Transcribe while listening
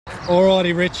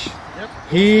Alrighty, Rich. Yep.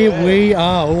 Here we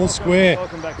are, all square.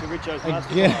 Welcome back to Richo's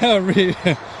Master. Yeah,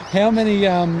 how many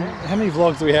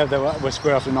vlogs do we have that we're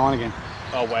square after 9 again?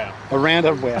 Oh wow. Around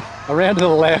to the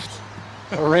left.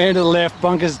 Around to the left.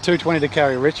 Bunkers 220 to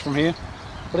carry, Rich, from here.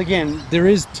 But again, there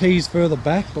is tees further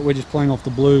back, but we're just playing off the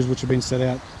blues, which have been set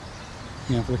out,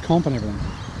 you know, for the comp and everything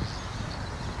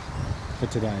for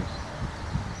today.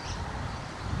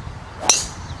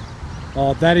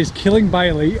 Oh, that is killing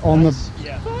Bailey on the...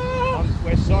 Yeah.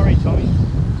 We're sorry, Tommy.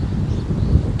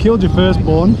 Killed your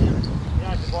firstborn. You don't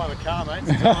have to drive a car,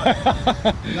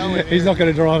 mate. He's not going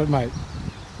to drive it, mate.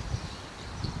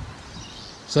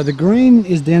 So the green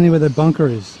is down here where the bunker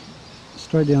is.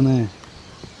 Straight down there.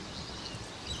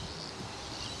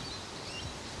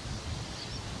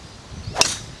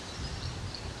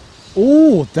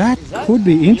 Oh, that could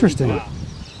be interesting. Wow.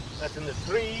 That's in the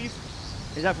trees.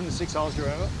 Is that from the 6 holes, do you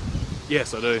remember?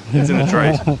 Yes, I do. It's in the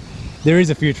trees. There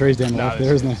is a few trees down there,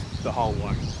 there isn't there? The whole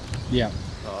one. Yeah.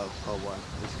 Oh, the whole one.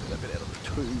 Let's get that bit out of the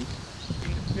tree.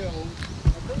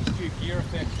 I've got a few gear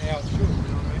effects out, sure, you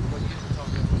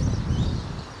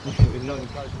know what I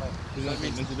mean? Is that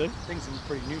meant to do? Things are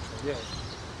pretty neutral, yeah.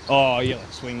 Oh, yeah,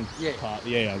 like swing Yeah. part.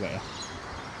 Yeah, I got you.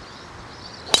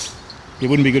 It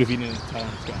wouldn't be good if you didn't tell him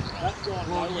it's going. That's gone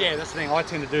nowhere. Yeah, that's the thing, I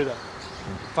tend to do that.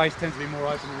 Face tends to be more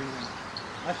open than anything.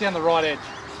 That's down the right edge.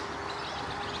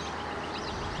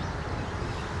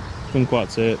 Couldn't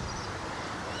quite see it.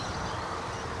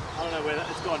 I don't know where that,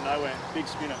 it's gone nowhere. Big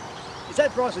spinner. Is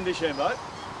that Bryson DeChambeau boat?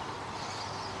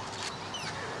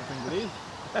 I think it is.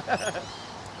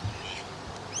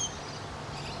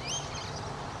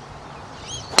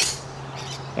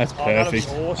 That's Oh, that perfect.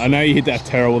 was awesome. I know you hit that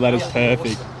terrible. That is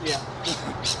perfect. Yeah.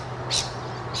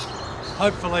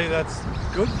 Hopefully that's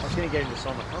good. I was going to get him to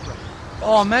sign the contract.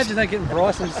 Oh, imagine they getting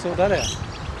Bryson to sort that out.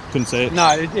 Couldn't see it. No,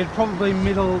 it probably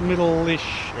middle-ish,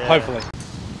 Yeah. hopefully.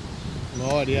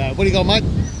 Right, yeah. What do you got, mate?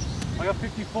 I got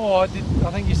 54, I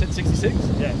think you said 66?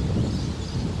 Yeah.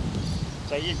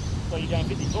 So you're going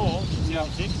 54,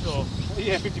 66 or?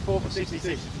 Yeah, 54 for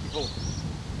 66, 54.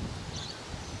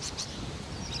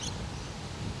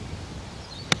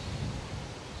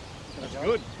 That's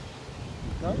good.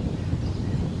 No?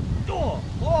 Oh,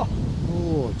 oh,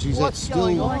 Oh, geez, what's that's still...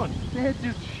 going on? They're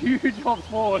just huge hops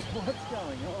forward. What's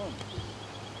going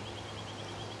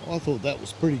on? I thought that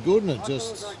was pretty good, and it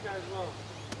just... okay as well.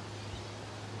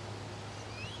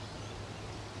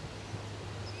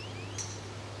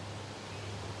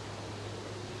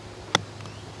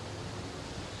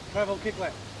 Travel kick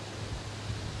left.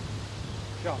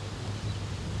 Shot.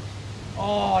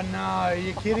 Oh no, are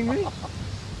you kidding me?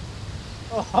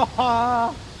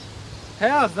 Oh,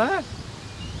 how's that?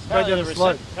 Straight down the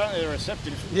slope. Apparently they're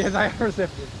receptive. Yeah, they are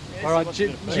receptive. Yeah, All right, so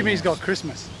what's the Jimmy's got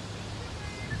Christmas.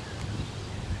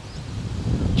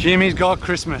 Jimmy's got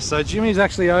Christmas. So Jimmy's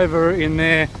actually over in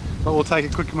there, but we'll take a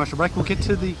quick commercial break. We'll get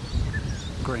to the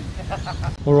green.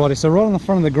 Alrighty, so right on the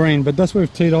front of the green, but that's where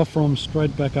we've teed off from,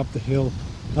 straight back up the hill.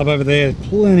 Up over there,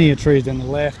 plenty of trees down the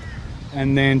left,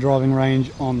 and then driving range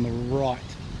on the right.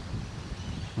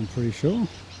 I'm pretty sure.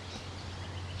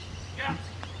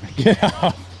 Get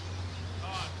up.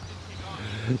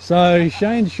 So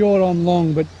Shane's short on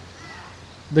long, but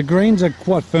the greens are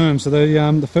quite firm, so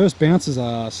the first bounces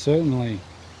are certainly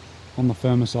on the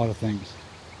firmer side of things.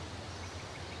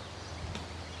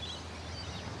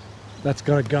 That's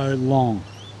got to go long.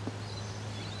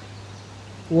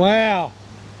 Wow,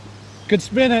 could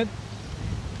spin it.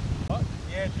 What?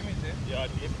 Yeah, Jimmy's there. Yeah,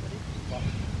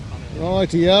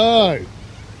 Rightio.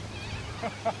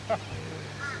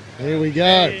 Here we go.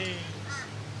 Hey.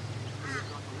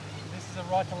 This is a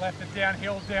right to left, a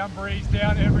downhill, down breeze,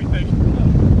 down everything.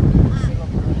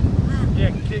 Yeah,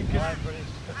 because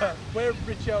where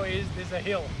Richo is, there's a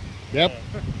hill. Yep.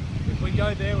 If we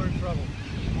go there, we're in trouble.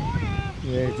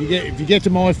 Yeah, if you get to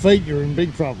my feet, you're in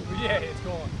big trouble. Yeah, it's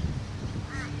gone.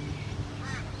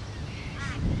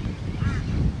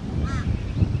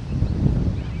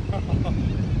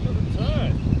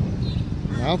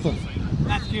 Nothing.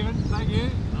 That's given, thank you.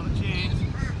 Not a chance.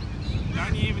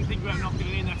 Don't you even think about knocking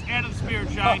it in. That's out of the spirit,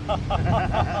 Shane. It's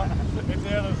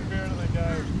out of the spirit of the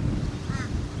game.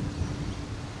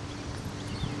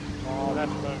 Oh,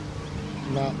 that's good.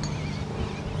 No.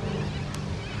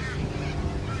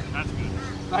 That's good.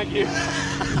 Thank you.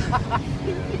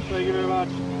 Thank you very much.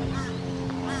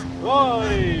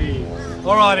 Oi!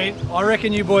 Alrighty, I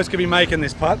reckon you boys could be making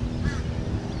this putt.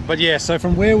 But yeah, so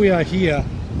from where we are here,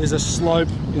 there's a slope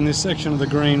in this section of the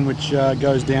green which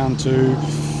goes down to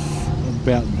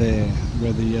about there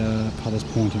where the putter's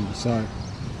pointing. So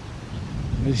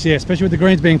yeah, especially with the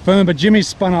greens being firm, but Jimmy's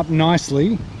spun up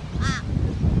nicely.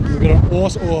 We've got an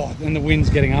awesome, oh, and the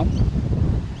wind's getting up.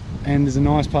 And there's a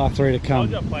nice par 3 to I come. was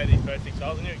going to play these first 6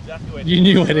 holes. I knew exactly where to You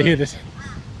knew where to hit it.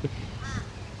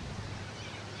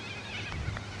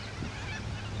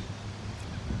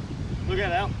 Look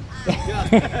at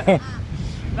that.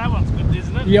 That one's good,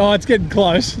 isn't it? Yeah, it's getting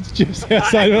close. It's just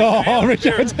outside. Oh,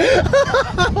 Richard.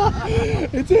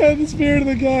 It's out of the spirit of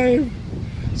the game.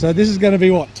 So this is going to be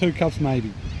what, 2 cups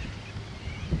maybe?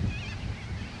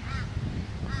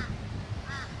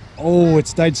 Oh, it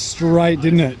stayed straight,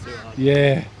 didn't it?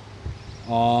 Yeah.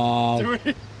 Oh,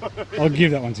 I'll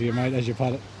give that one to you, mate, as you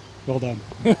putt it. Well done.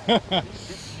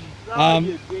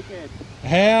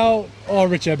 How? Oh,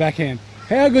 Richo, backhand.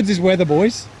 How good's this weather,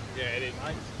 boys? Yeah, it is,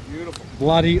 mate. Beautiful.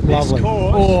 Bloody lovely.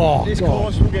 This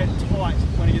course will get tight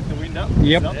when it gets the wind up.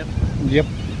 Yep. Yep.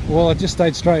 Well, it just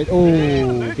stayed straight.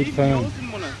 Oh, big firm.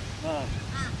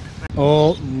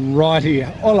 Oh, right here.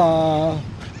 Hola.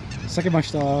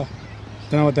 Sakimashita.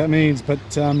 Don't know what that means, but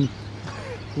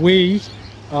we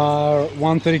are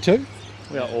 132.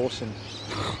 We are awesome.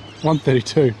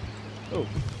 132. Oh.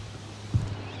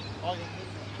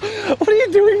 What are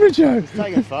you doing, Richo?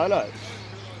 Taking photos.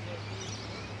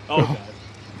 Oh.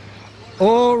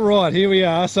 All right, here we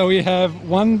are. So we have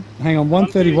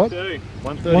 130 what?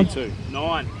 132.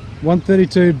 9.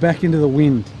 132 back into the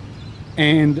wind,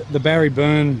 and the Barry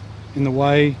Burn in the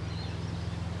way,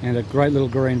 and a great little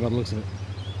green by the looks of it.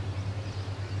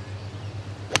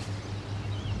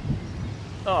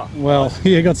 Oh. Well,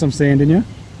 you got some sand in you.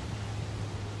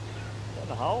 Got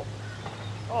the hole.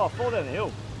 Oh, fall down the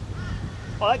hill.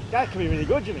 Oh, that could be really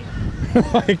good, Jimmy.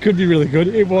 It could be really good.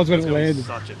 It was when it landed.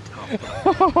 Such a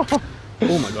tough.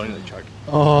 Oh my god, I'm going to choke.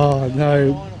 Oh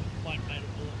no.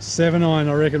 7-9,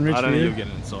 I reckon, Rich. I don't know you're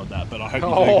getting inside that, but I hope you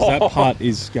do, because that putt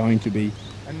is going to be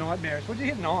a nightmare. What'd you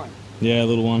hit, 9? Yeah, a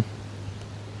little one.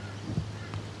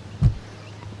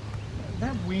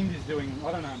 That wind is doing,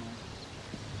 I don't know,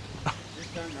 mate.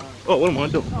 Just don't know. Oh, what am I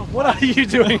doing? Oh, what are you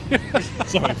doing?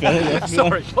 Sorry, fella.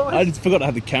 Sorry, I just forgot I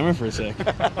had the camera for a sec.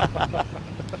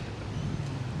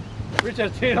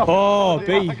 Richard's hit off. Oh,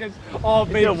 B. Oh,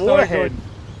 B. A waterhead.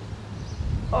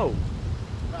 Oh.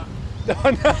 Nah.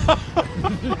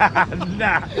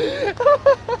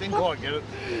 Didn't quite get it.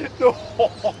 No, didn't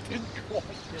quite get it.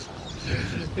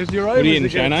 If you're What are you able in, to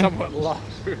get Shano? somewhat low.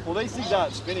 Well, these things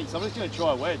aren't spinning, so I'm just going to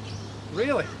try a wedge.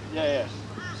 Really? Yeah.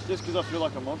 Just because I feel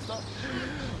like a monster.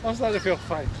 I'm starting to feel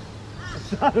faint.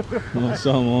 Oh,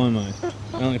 so am I, mate.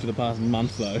 Only for the past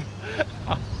month, though.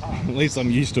 At least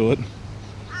I'm used to it. Mate,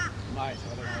 I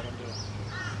don't know what I'm doing.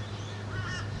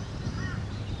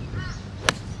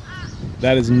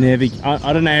 That is never...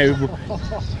 I don't know.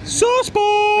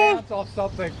 Saucepan! Bounce off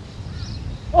something.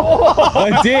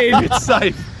 I did. It's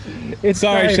safe. It's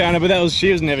Sorry, safe. Shana, but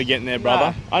she was never getting there,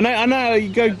 brother. I know.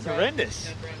 You go. It's horrendous.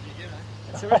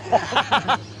 It's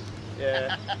horrendous.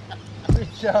 Yeah. Good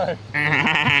show.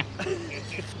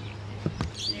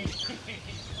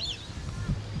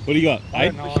 What do you got? I Eight?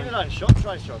 don't know. We should have done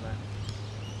straight shot, man.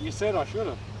 You said I should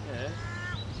have. Yeah.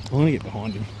 I want to get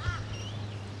behind him.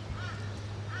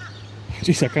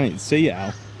 Jeez, I can't even see you,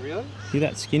 Al. Really? You're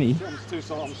that skinny. I'm too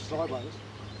sideways.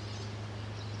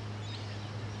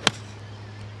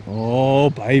 Oh,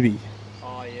 baby.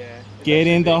 Oh, yeah. Get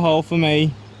in the hole for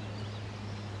me.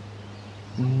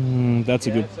 That's a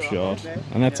Yeah, good it's shot. alright, mate.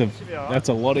 And that's Yeah, it should be alright. that's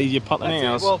a lot easier putt than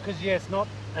ours. Well, because yeah, it's not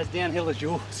as downhill as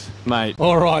yours. Mate.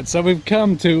 All right, so we've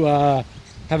come to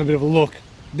have a bit of a look.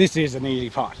 This is an easy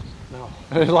putt. No,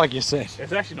 like you said.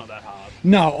 It's actually not that hard.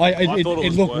 No, thought it it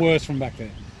was looked worse. worse from back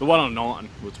there. The one on 9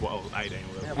 was what, 18 or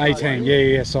whatever. 18,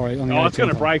 yeah, sorry. On the Oh, it's 18 going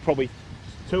to hole. break probably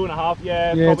 2.5.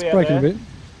 Yeah, Yeah, it's probably out breaking a there. bit.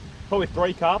 Probably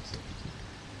 3 cups.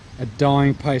 A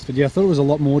dying pace, but yeah, I thought it was a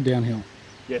lot more downhill.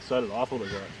 Yeah, so did I. I thought it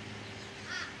was right.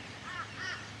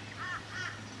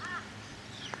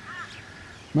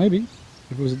 Maybe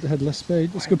if it had less speed.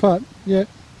 It's a good putt. Yeah.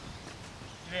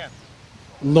 Yeah.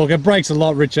 Look, it breaks a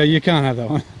lot, Richo. You can't have that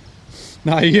one.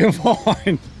 No, you're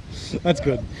fine. That's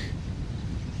good.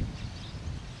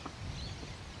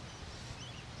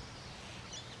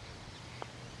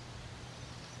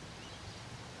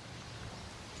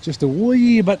 Just a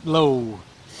wee bit low.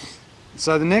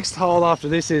 So the next hole after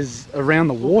this is around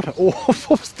the water. Oh, what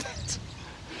was that?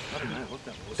 I don't know what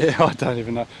that was. Yeah, I don't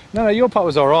even know. No, your putt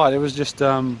was all right. It was just,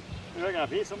 You reckon up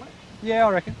here somewhere? yeah,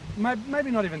 I reckon. Maybe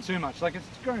not even too much. Like, it's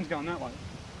green's going that way.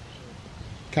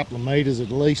 Couple of metres at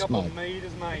least, Couple mate. of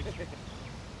metres, mate.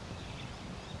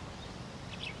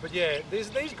 But yeah,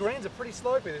 these greens are pretty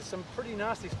slopey. There's some pretty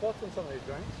nasty spots on some of these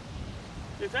greens.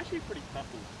 It's actually a pretty tough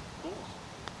course.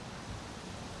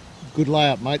 Good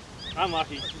layup, mate.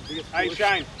 Unlucky. Hey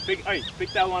Shane, pick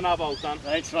that one up, old son.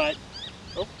 Thanks, mate.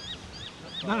 Oh.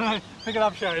 No, pick it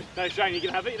up, Shane. No, Shane, you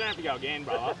can have it. You don't have to go again,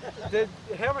 brother.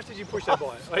 How much did you push that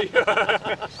by?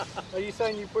 Are you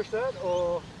saying you pushed that,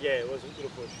 or? Yeah, it was a little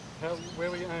push.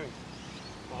 Where were you aiming?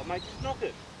 Oh, mate, just knock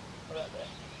it. What about that?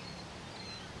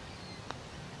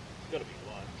 It's got to be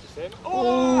light. Just there.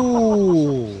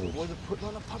 Oh! Was it putting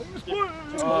on a putting?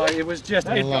 Oh, it was just,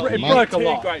 it Lovely, mate. broke a Two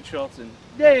lot. great shots and.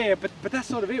 Yeah, but that's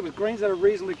sort of it. With greens that are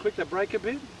reasonably quick, they break a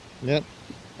bit. Yep.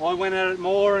 I went at it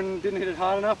more and didn't hit it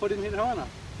hard enough, or didn't hit it high enough.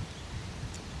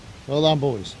 Well done,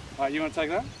 boys. All right, you want to take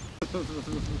that?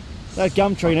 That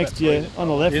gum tree next to you on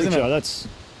the left, Isn't Richo, it?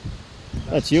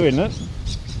 that's you, isn't it?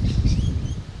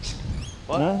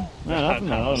 What? No, nothing,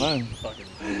 man. I don't know. Fucking.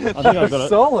 I think I've got it.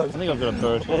 Solid. I think I've got a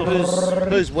bird.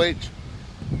 Who's wedge?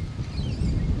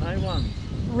 No one.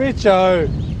 Richo.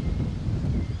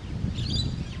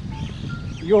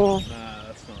 You're. Nah,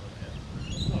 that's not ours.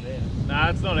 It's not ours. Nah,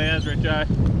 it's not ours, Richo.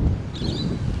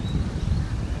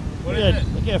 What is it?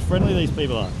 Look how friendly these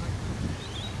people are.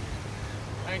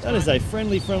 Thanks, That is a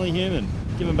friendly human.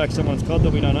 Giving back someone's cod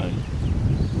that we don't know.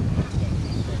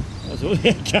 That's all.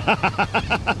 It's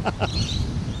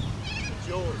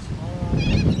yours.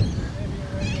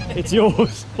 It's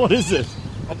yours. What is it?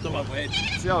 Popped on my wedge.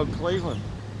 It's the old Cleveland.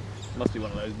 Must be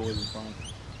one of those boys in front.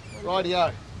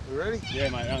 Rightio. You ready? Yeah,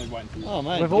 mate, only waiting for you. Oh,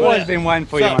 mate. We've always been waiting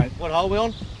for you, mate. What hole we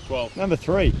on? 12. Number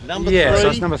 3. Number Yeah, 3. so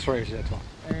it's number 3. Yeah, 12.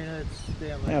 And it's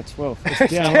down there. Now 12.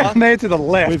 It's down. Down there to the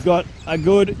left. We've got a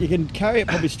good, you can carry it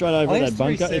probably straight over I think that it's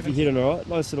bunker if you 370. hit it alright.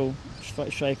 Nice little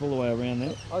shape all the way around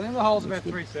there. I think the hole's about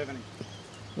 370.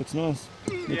 Looks nice.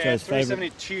 Yeah,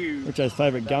 372. Richo's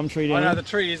favourite gum tree I down know there. the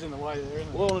tree is in the way there,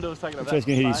 isn't it? All I want to do is take it over. Richo's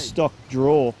going to hit his stock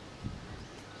draw.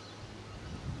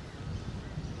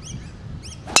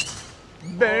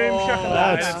 Boom,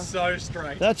 shakalaka. That's so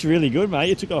straight. That's really good, mate.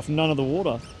 You took off none of the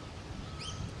water.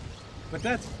 But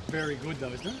that's very good though,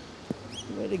 isn't it?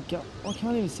 Where'd it go? I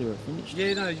can't even see where it finished.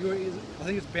 Yeah, no, I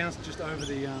think it's bounced just over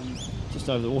the. Just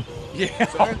over the water.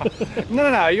 Yeah.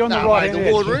 no, you're on the right hand the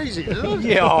edge. water easy, isn't it?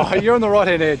 Yeah, you're on the right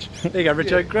hand edge. There you go,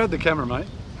 Richo. Grab the camera, mate.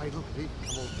 Hey, look at it.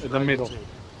 Come on. In the middle.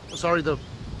 Sorry, the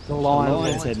The line.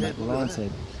 Lion's head, mate. The lion's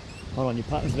head. Hold on, your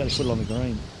partner's about to put it on the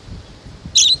green.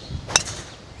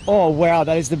 Oh, wow.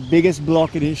 That is the biggest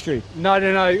block in history. No.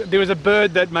 There was a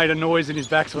bird that made a noise in his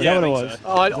backswing. Is that I what it think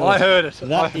was? I heard it.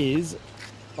 That is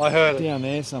I heard it. down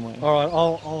there somewhere. All right,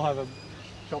 I'll have a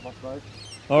shot, I suppose.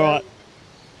 All right.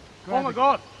 Oh my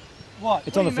god. What?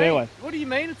 It's on the fairway. What do you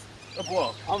mean it's a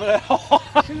block? I'm gonna.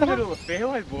 It's in the middle of the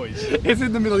fairway, boys. It's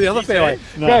in the middle of the other fairway.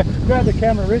 No. Grab the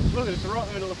camera, Rich. Look, it's right in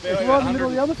the middle of the It's fairway. right in the middle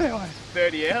of the other fairway.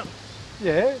 30 out.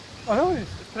 Yeah, I know it is.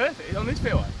 It's perfect. On this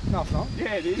fairway. No, it's not.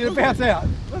 Yeah, it is. Did it bounce out?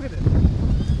 Look at it.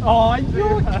 Oh,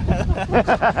 you.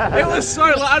 It was so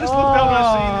low. I just looked up and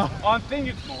I seen it. I'm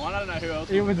thinking it's mine. I don't know who else.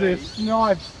 It was be. a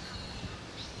snipe.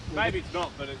 Maybe it's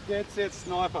not, but it's. Dead set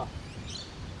sniper.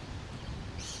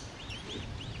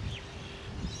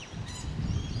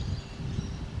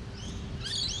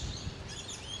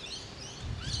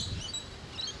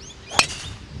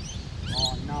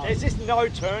 Oh no. There's just no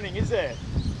turning, is there?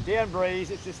 Down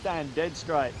breeze, it's just staying dead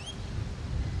straight.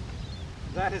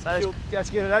 That has killed.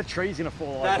 That tree's gonna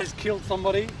fall over. That has killed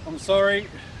somebody. I'm sorry.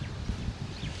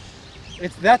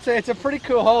 It's a pretty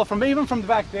cool hole even from the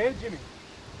back there, Jimmy.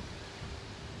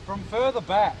 From further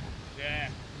back, Yeah.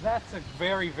 that's a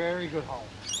very, very good hole.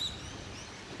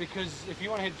 Because if you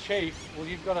want to hit chief, well,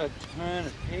 you've got to turn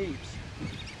it heaps.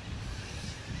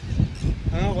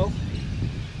 Oh well.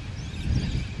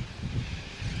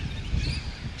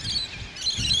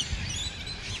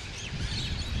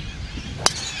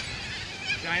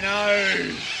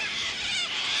 Jano!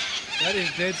 That is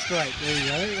dead straight. There you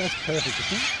go. That's perfect,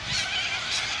 isn't it?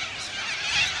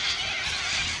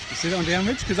 You see that one down,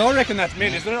 Rich? Because I reckon that's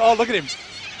mid, isn't it? Oh, look at him.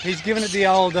 He's giving it the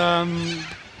old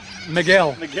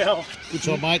Miguel. Miguel. good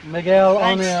job, mate. Miguel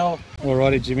O'Neill.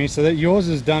 Alrighty, Jimmy. So that yours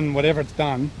has done whatever it's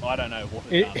done. I don't know what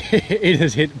it It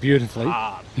has hit beautifully.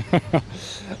 Hard.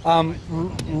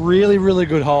 Really, really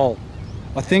good hole.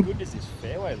 I think. Good as this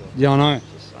fairway look. Yeah, I know.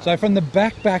 So from the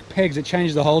back pegs, it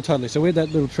changes the hole totally. So we had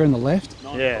that little tree on the left.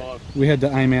 95. We had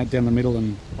to aim out down the middle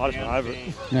and. I just went over it.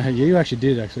 No, yeah, you actually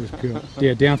did. Actually, it was pure.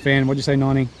 Yeah, down fan. What'd you say?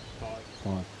 90.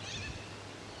 5.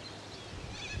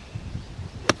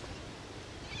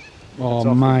 Oh, off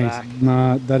the mate. back.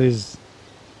 No, that is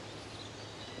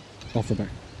off the back.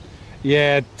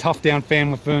 Yeah, tough down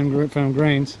fan with firm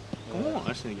greens. Oh, I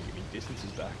just need to get my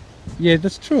distances back. Yeah,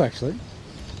 that's true actually.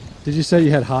 Did you say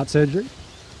you had heart surgery?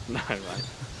 No, mate.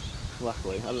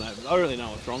 Luckily, I don't know. I don't really know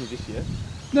what's wrong with this yet.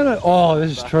 No. Oh,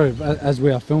 this is true. As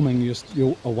we are filming,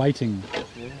 you're awaiting.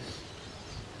 Yeah.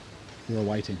 You're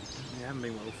awaiting. Yeah, I haven't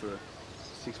been well for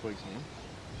 6 weeks now.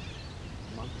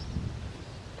 month.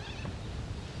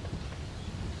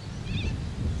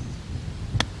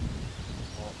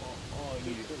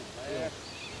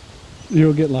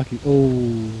 You'll get lucky.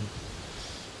 Oh,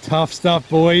 tough stuff,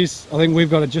 boys. I think we've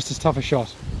got just as tough a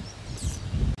shot.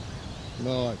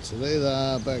 Right, so there they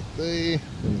are back there.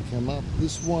 Going to come up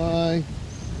this way.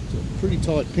 It's a pretty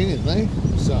tight pin in there,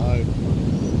 so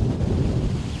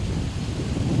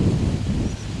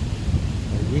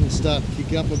the wind's starting to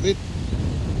kick up a bit.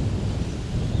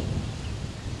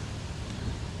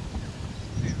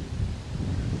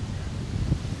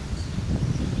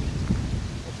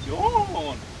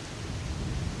 Gone.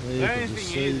 There you can just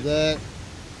see that.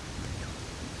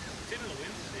 It's in the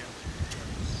wind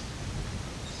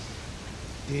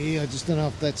still. Yeah, I just don't know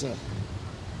if that's a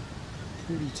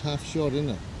pretty tough shot, isn't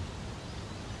it?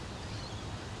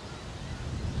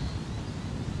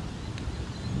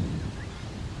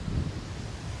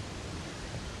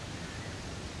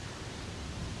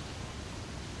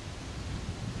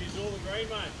 Use all the green,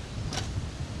 mate.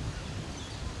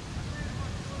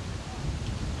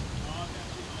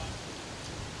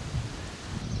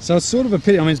 So it's sort of a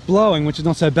pity. I mean, it's blowing, which is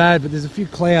not so bad, but there's a few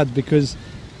clouds because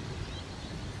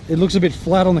it looks a bit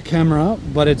flat on the camera,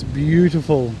 but it's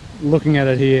beautiful looking at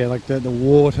it here. Like the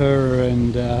water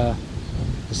and the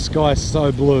sky is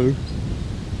so blue,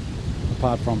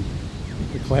 apart from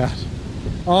the cloud.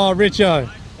 Oh, Richo,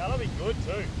 That'll be good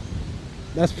too.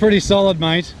 that's pretty solid,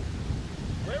 mate.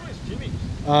 Where was Jimmy?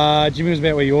 Jimmy was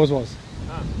about where yours was.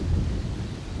 Ah.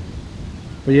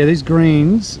 But yeah, these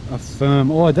greens are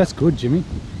firm. Oh, that's good, Jimmy.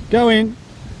 Go in.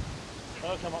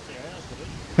 That'll come up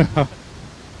the air,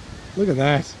 Look at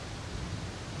that.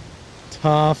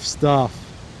 Tough stuff.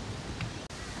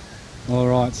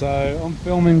 Alright, so I'm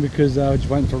filming because we're just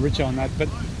waiting for Richo on that, but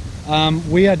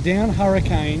we are down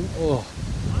Hurricane. Oh.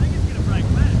 I think it's going to break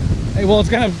flat. Hey, well, it's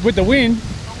going to, with the wind.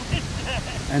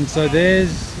 And so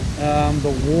there's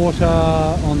the water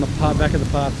on the back of the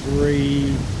par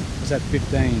 3. It's at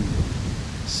 15.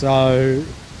 So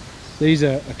these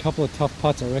are a couple of tough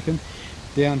putts, I reckon.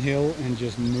 Downhill and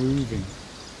just moving.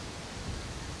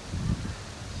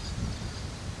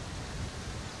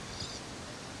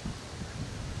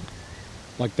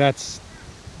 Like is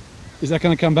that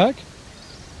going to come back?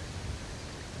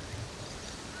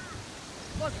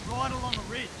 Like right along the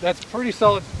ridge. That's pretty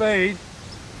solid speed.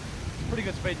 Pretty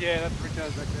good speed, yeah, that's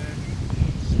Richo's back there.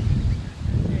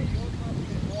 Yeah, yours must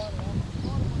be right along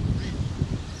the ridge.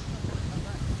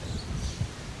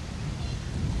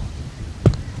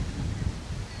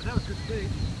 But that was good speed.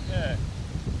 Yeah.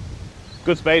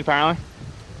 Good speed, apparently.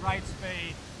 Great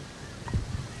speed.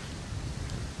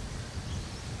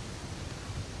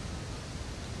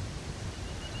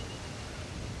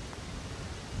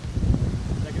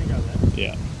 They're going to go left.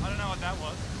 Yeah. I don't know what that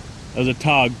was. There's a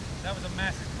tug. That was a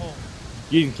massive pull.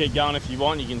 You can keep going if you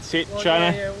want. You can sit, Well,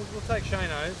 Shona. yeah, we'll take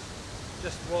Shano's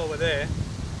just while we're there.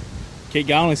 Keep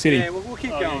going or sitting. Yeah, we'll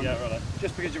keep Oh, going. yeah, righto.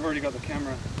 Just because you've already got the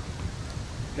camera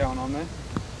going on there.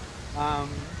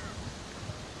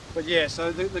 But yeah,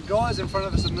 so the guys in front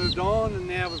of us have moved on, and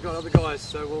now we've got other guys,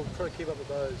 so we'll try to keep up with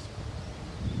those.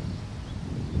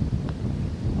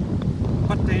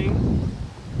 Putting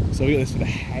So we got this for the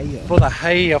hay. for the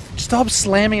hay. Stop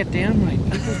slamming it down, mate.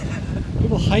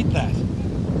 People hate that.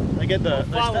 They get the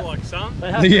Father like son.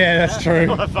 Yeah, that's true.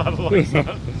 My father like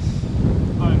son.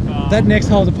 That next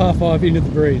hole's a par 5 into the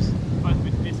breeze. Both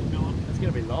with this and Miller. It's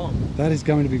going to be long. That is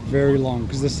going to be very long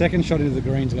because the second shot into the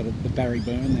green's got the Barry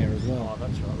burn there as Oh, well.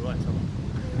 that's right. We won't tell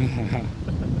them.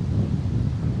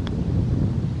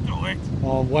 Do it.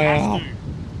 Oh wow! Has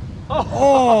to.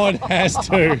 Oh, it has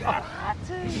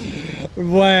to.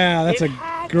 Wow, that's a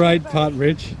great putt,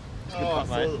 Rich. Oh, I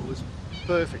thought it was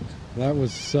perfect. That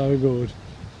was so good.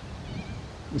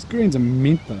 This green's a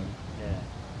mint though. Yeah.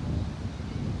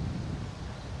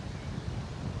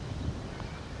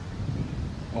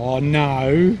 Oh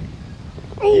no!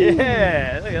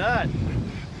 Yeah, look at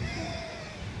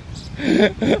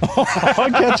Oh,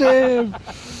 catch him!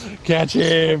 Catch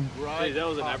him! Right. That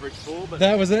was an average 4, but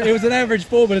That was it was an average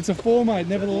 4, but it's a 4, mate.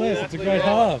 Nevertheless, it's a great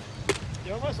half. that.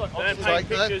 You're almost like don't opposite. take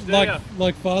pictures, do you?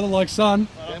 Like father, like son.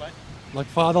 Oh, mate. Like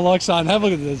father, like son. Have a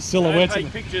look at the Don't silhouettes.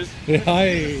 take pictures.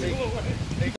 Hey.